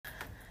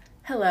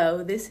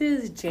Hello, this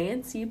is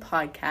JNC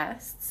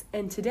Podcasts,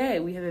 and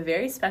today we have a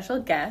very special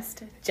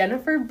guest,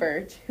 Jennifer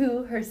Birch,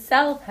 who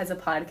herself has a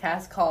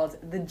podcast called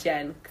The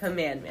Jen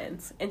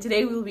Commandments. And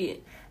today we will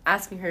be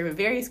asking her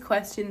various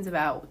questions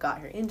about what got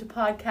her into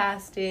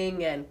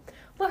podcasting and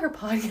what her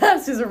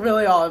podcast is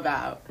really all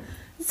about.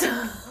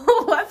 So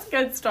let's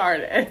get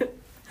started.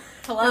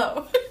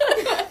 Hello.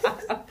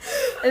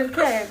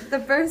 Okay, the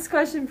first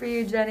question for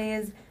you, Jenny,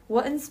 is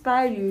what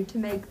inspired you to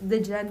make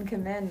The Jen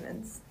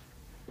Commandments?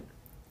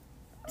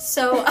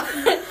 So,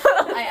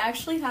 I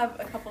actually have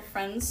a couple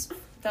friends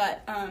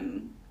that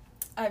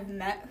I've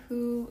met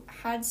who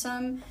had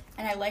some,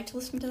 and I liked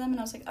listening to them, and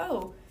I was like,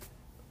 oh,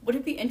 would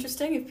it be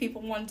interesting if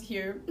people wanted to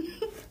hear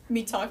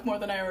me talk more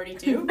than I already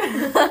do?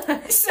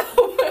 So,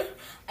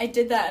 I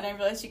did that, and I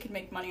realized you could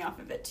make money off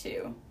of it,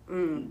 too.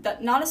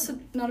 That not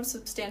a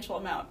substantial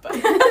amount, but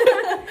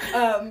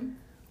I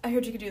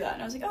heard you could do that,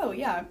 and I was like, oh,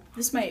 yeah,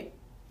 this might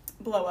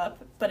blow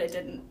up, but it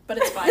didn't, but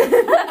it's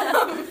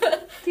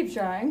fine. Keep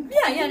trying.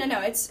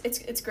 No,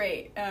 it's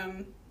great.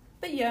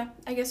 But yeah,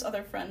 I guess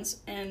other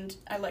friends, and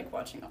I like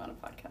watching a lot of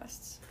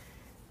podcasts.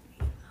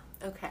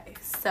 Okay,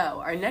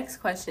 so our next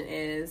question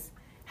is,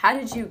 how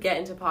did you get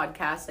into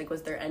podcasts? Like,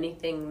 was there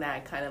anything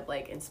that kind of,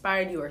 like,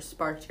 inspired you or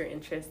sparked your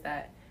interest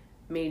that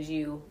made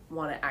you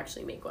want to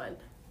actually make one?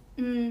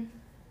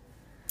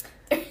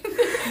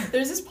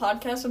 There's this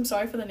podcast, I'm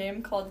sorry for the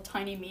name, called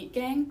Tiny Meat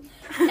Gang,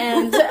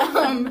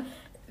 and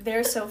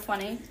they're so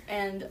funny,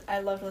 and I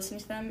love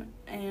listening to them,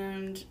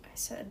 and I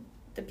said,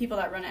 the people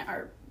that run it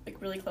are, like,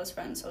 really close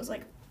friends, so I was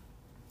like,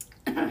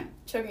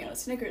 choking on a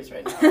Snickers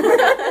right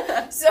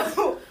now.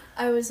 So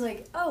I was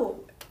like,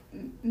 oh,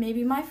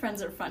 maybe my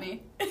friends are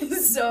funny,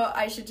 so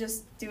I should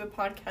just do a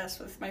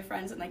podcast with my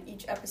friends, and, like,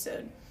 each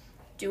episode,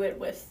 do it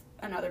with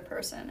another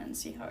person and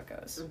see how it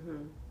goes.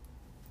 Mm-hmm.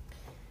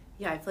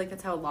 Yeah, I feel like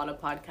that's how a lot of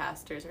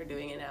podcasters are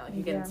doing it now. Like,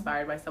 you get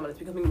inspired by someone. It's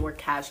becoming more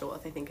casual, I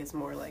think, is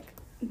more, like,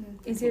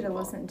 easier to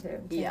listen to.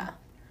 Too. Yeah.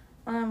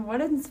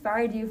 What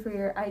inspired you for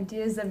your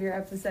ideas of your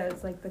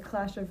episodes, like the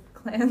Clash of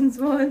Clans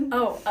one?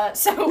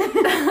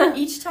 So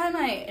each time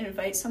I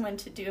invite someone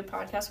to do a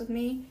podcast with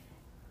me,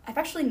 I've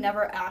actually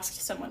never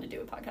asked someone to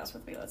do a podcast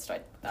with me. Let's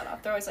start that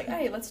off. They're always like,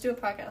 hey, let's do a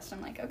podcast.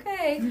 I'm like,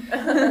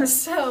 okay.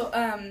 So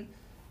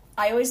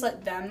I always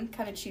let them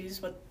kind of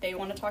choose what they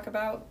want to talk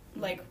about.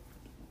 Like,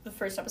 the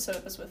first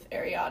episode was with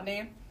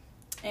Ariadne,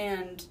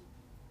 and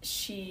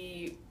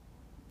she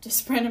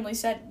just randomly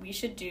said, we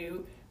should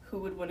do who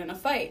would win in a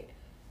fight.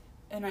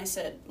 And I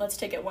said, let's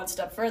take it one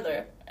step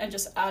further and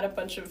just add a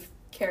bunch of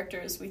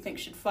characters we think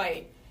should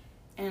fight.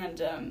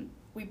 And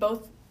we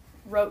both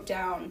wrote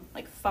down,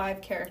 like,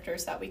 5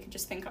 characters that we could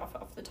just think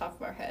off the top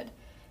of our head,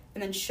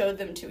 and then showed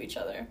them to each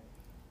other.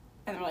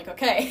 And we're like,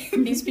 okay,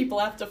 these people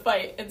have to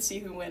fight and see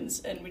who wins,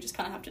 and we just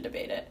kind of have to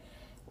debate it.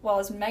 While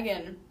as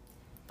Megan,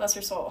 bless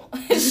her soul,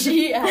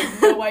 she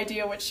had no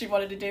idea what she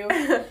wanted to do.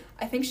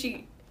 I think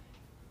she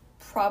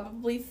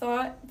probably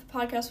thought the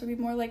podcast would be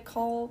more like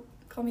Call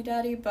Me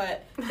Daddy,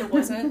 but it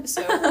wasn't.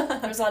 So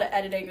there was a lot of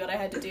editing that I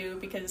had to do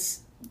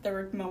because there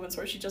were moments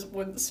where she just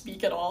wouldn't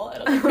speak at all,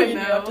 and I was like, you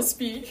have to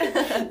speak.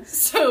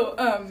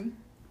 So,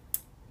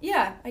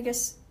 yeah, I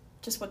guess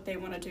just what they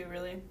want to do,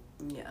 really.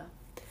 Yeah.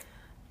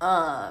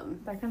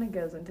 That kind of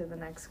goes into the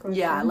next question.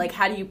 Yeah, like,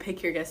 how do you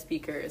pick your guest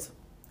speakers?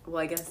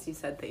 Well, I guess you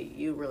said that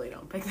you really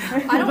don't pick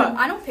them.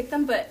 I don't pick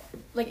them, but,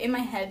 like, in my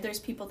head, there's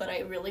people that I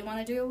really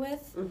want to do it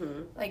with.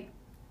 Mm-hmm. Like,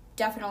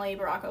 definitely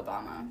Barack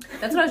Obama.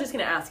 That's what I was just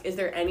going to ask. Is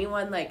there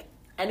anyone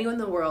in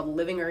the world,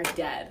 living or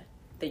dead,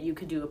 that you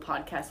could do a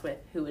podcast with?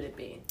 Who would it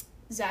be?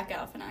 Zach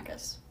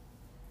Galifianakis.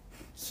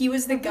 He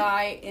was the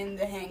guy in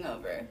The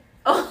Hangover.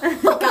 Oh.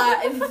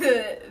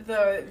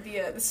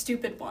 The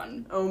stupid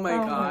one. Oh my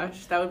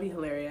gosh, that would be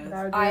hilarious.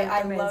 That would be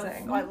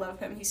amazing. I love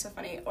him. He's so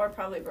funny. Or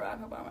probably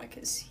Barack Obama,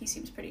 because he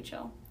seems pretty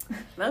chill.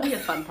 That would be a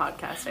fun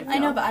podcast, I feel. I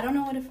know, but I don't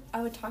know what if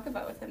I would talk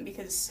about with him,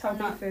 because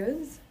healthy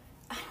foods?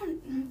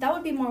 That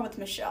would be more with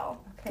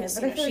Michelle. Okay,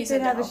 but I feel like they'd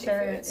have a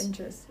shared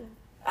interest.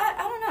 I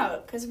don't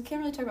know, because we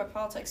can't really talk about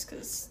politics,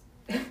 because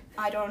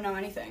I don't know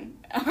anything.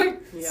 Yeah.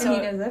 So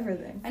he knows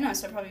everything. I know,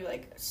 so I'd probably be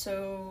like,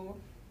 so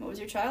what was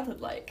your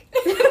childhood like?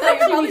 That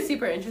would probably be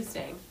super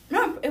interesting.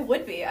 No, it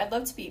would be. I'd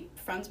love to be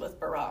friends with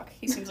Barack.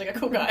 He seems like a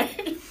cool guy.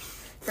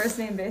 First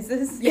name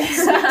basis?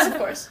 Yes, of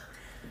course.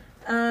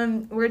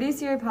 Where do you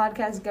see your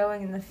podcast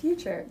going in the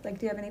future? Like,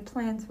 do you have any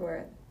plans for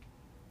it?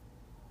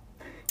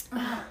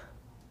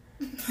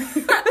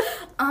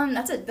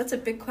 That's a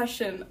big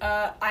question.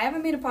 I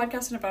haven't made a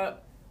podcast in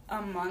about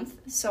a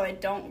month, so I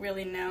don't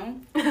really know.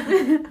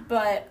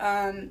 But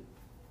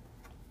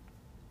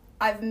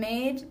I've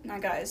made, now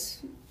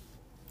guys,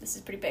 this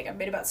is pretty big. I've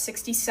made about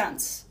 60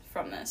 cents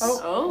from this.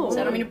 Oh.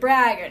 So I don't mean to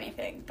brag or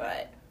anything,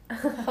 but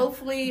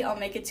hopefully I'll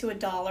make it to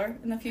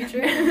 $1 in the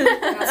future. And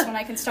that's when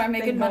I can start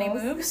making money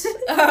moves.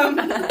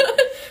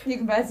 You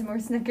can buy some more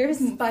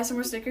Snickers. Buy some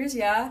more stickers,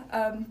 yeah.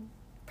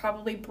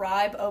 Probably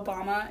bribe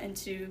Obama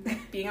into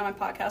being on my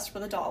podcast for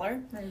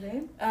 $1.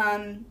 Maybe.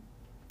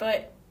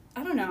 But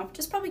I don't know.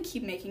 Just probably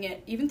keep making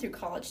it, even through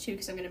college too,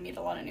 because I'm going to meet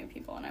a lot of new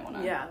people, and I want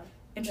to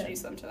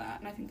introduce them to that,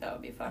 and I think that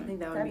would be I fun. think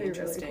that would That'd be be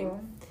really interesting.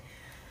 cool.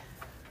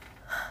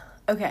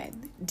 Okay,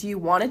 do you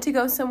want it to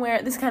go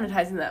somewhere? This kind of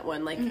ties in that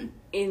one, like Mhm.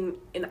 in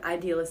an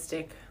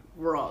idealistic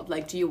world.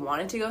 Like, do you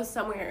want it to go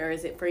somewhere, or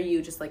is it for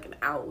you just like an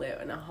outlet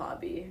and a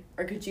hobby?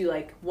 Or could you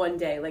like one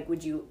day, like,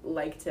 would you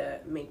like to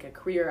make a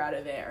career out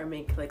of it or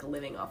make like a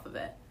living off of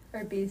it?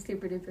 Or be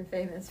super duper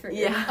famous for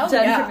Yeah. your Oh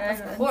Jen yeah,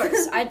 Commandments. of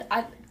course.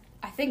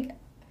 I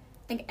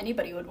think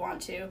anybody would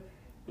want to.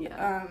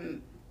 Yeah.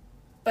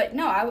 But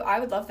no, I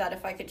would love that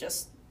if I could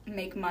just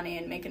make money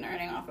and make an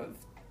earning off of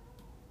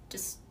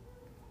just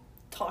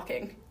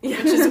talking, Yeah.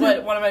 which is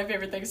what one of my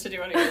favorite things to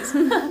do anyways.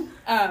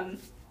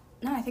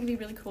 No, I think it'd be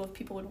really cool if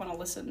people would want to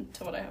listen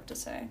to what I have to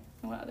say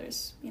and what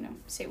others,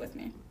 say with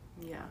me.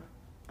 Yeah,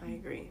 I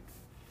agree.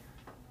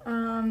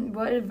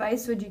 What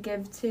advice would you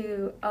give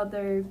to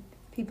other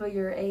people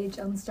your age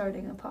on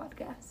starting a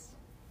podcast?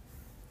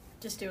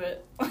 Just do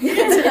it.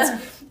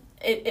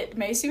 It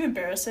may seem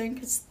embarrassing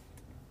because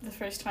the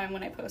first time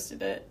when I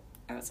posted it,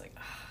 I was like,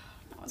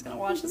 no one's going to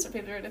watch this, or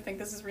people are going to think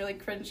this is really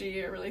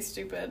cringy or really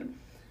stupid.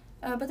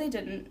 But they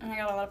didn't, and I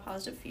got a lot of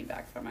positive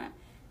feedback from it.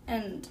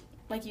 And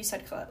like you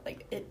said, Colette,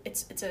 like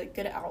it's a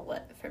good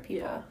outlet for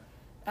people.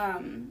 Yeah.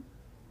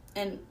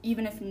 And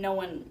even if no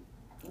one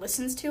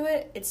listens to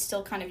it, it's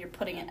still kind of, you're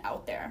putting it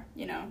out there,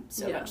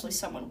 so Yeah. eventually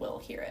someone will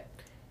hear it.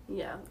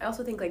 Yeah, I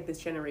also think like this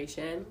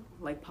generation,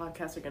 like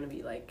podcasts are gonna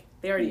be like,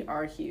 they already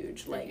are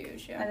huge. They're Like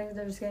huge, I yeah. think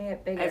they're just gonna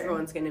get bigger.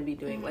 everyone's gonna be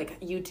doing Mhm. like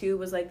YouTube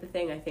was like the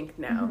thing. I think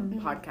now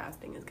Mhm.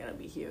 podcasting is gonna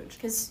be huge.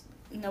 Because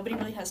nobody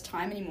really has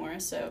time anymore,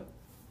 so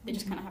they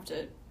just kind of have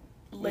to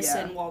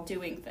listen while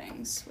doing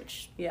things,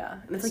 which Yeah,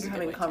 and it's This like is you're a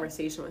having a good way to-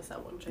 conversation with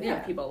someone, which I Yeah.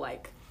 think people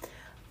like.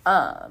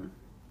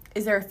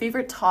 Is there a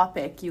favorite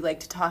topic you like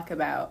to talk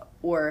about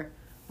or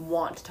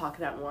want to talk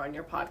about more on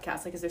your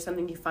podcast? Like, is there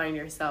something you find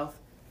yourself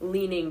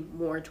leaning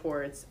more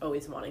towards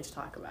always wanting to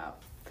talk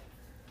about?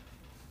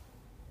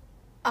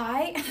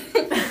 I've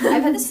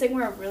had this thing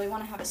where I really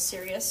want to have a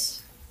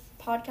serious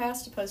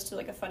podcast opposed to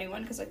like a funny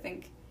one, because I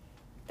think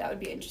that would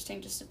be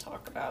interesting just to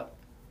talk about,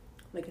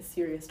 Like a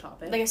serious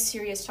topic? like a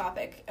serious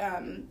topic.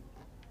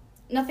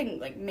 Nothing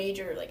like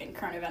major, like in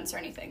current events or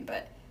anything,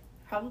 but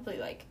probably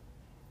like,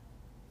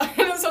 I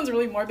know it sounds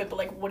really morbid, but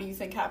like, what do you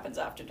think happens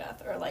after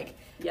death? Or like,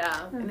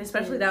 Yeah, and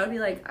especially that would be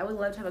like, I would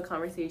love to have a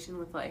conversation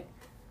with like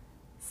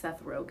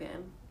Seth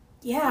Rogen.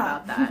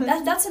 yeah, About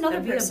that. that's another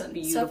That'd be person. a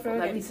beautiful, Seth Rogen,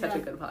 that'd be such a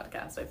yeah. good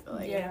podcast, I feel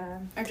like. Yeah.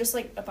 Or just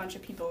like a bunch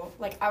of people.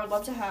 Like, I would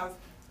love to have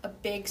a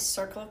big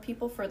circle of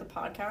people for the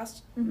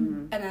podcast,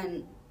 Mhm. and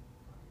then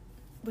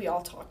we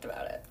all talked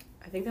about it.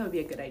 I think that would be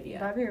a good idea.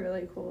 That'd be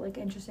really cool, like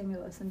interesting to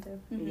listen to.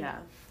 Mhm. Yeah.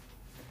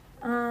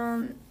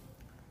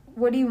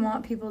 What do you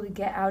want people to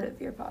get out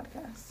of your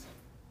podcast?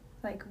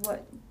 Like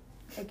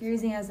you're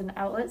using it as an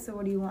outlet, so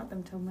what do you want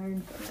them to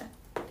learn from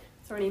it?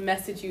 Is there any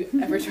message you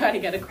ever try to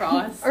get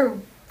across? Or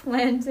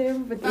plan to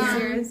with the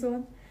serious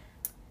one?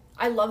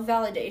 I love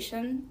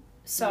validation,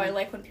 so I Mhm.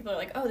 like when people are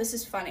like, oh, this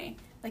is funny.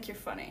 Like, you're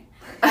funny.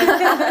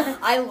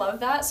 I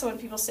love that, so when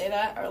people say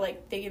that, or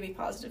like they give me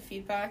positive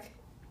feedback,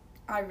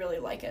 I really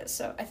like it.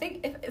 So I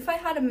think if I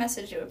had a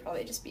message, it would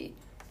probably just be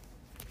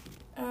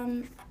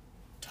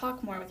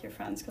talk more with your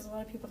friends, because a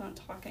lot of people don't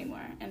talk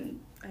anymore,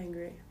 and I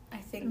agree. I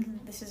think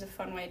Mhm. this is a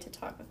fun way to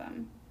talk with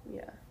them.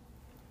 Yeah.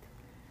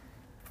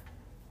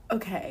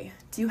 Okay.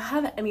 Do you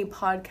have any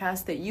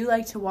podcasts that you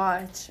like to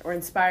watch or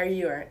inspire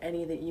you, or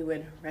any that you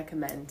would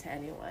recommend to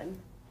anyone?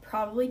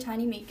 Probably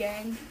Tiny Meat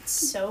Gang. It's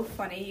so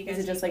funny. You guys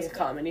Is it just need like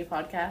to a listen to it.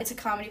 comedy podcast? It's a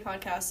comedy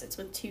podcast. It's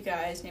with two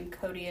guys named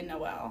Cody and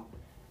Noel,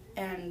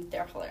 and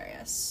they're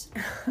hilarious.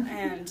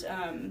 And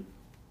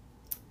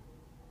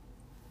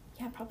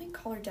yeah, probably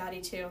Call Her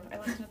Daddy too. I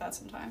listen to that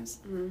sometimes.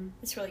 Mm.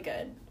 It's really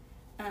good.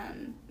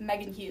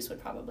 Megan Hughes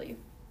would probably,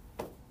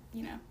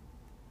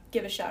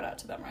 give a shout out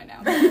to them right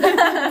now.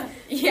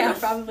 Yeah,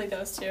 probably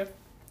those two.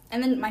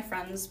 And then my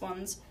friends'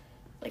 ones,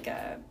 like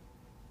a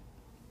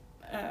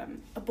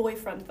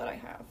boyfriend that I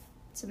have.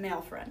 It's a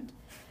male friend.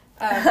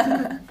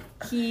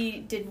 He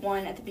did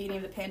one at the beginning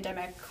of the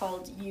pandemic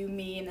called You,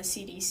 Me, and the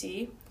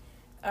CDC.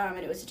 And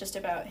it was just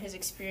about his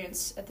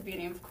experience at the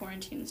beginning of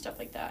quarantine and stuff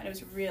like that. And it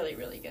was really,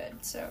 really good.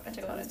 So I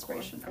took a lot of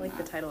inspiration I from like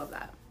that. the title of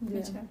that. Me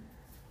Yeah. too.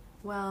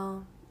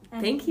 Well,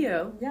 And- thank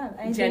you, Yeah.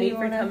 anything Jenny, you for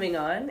wanna- coming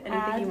on. Anything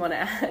add? you want to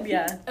add?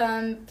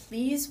 Yeah.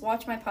 Please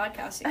watch my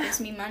podcast. It gives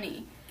me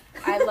money.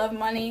 I love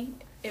money.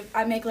 If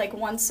I make like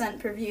 1 cent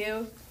per view, I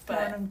want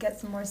but to get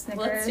some more Let's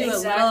Snickers. do a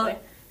exactly.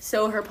 little.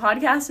 So her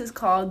podcast is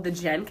called The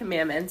Jen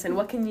Commandments, and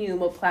what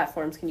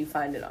platforms can you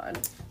find it on?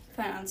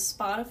 Find it on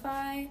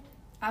Spotify,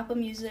 Apple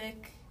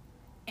Music,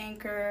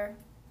 Anchor,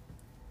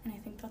 and I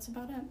think that's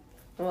about it.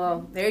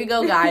 Well, there you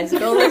go, guys.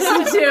 Go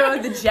listen to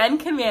The Jen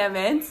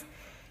Commandments.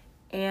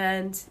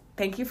 And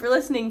thank you for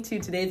listening to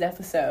today's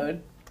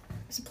episode.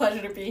 It's a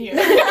pleasure to be here.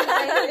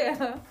 Thank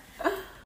you.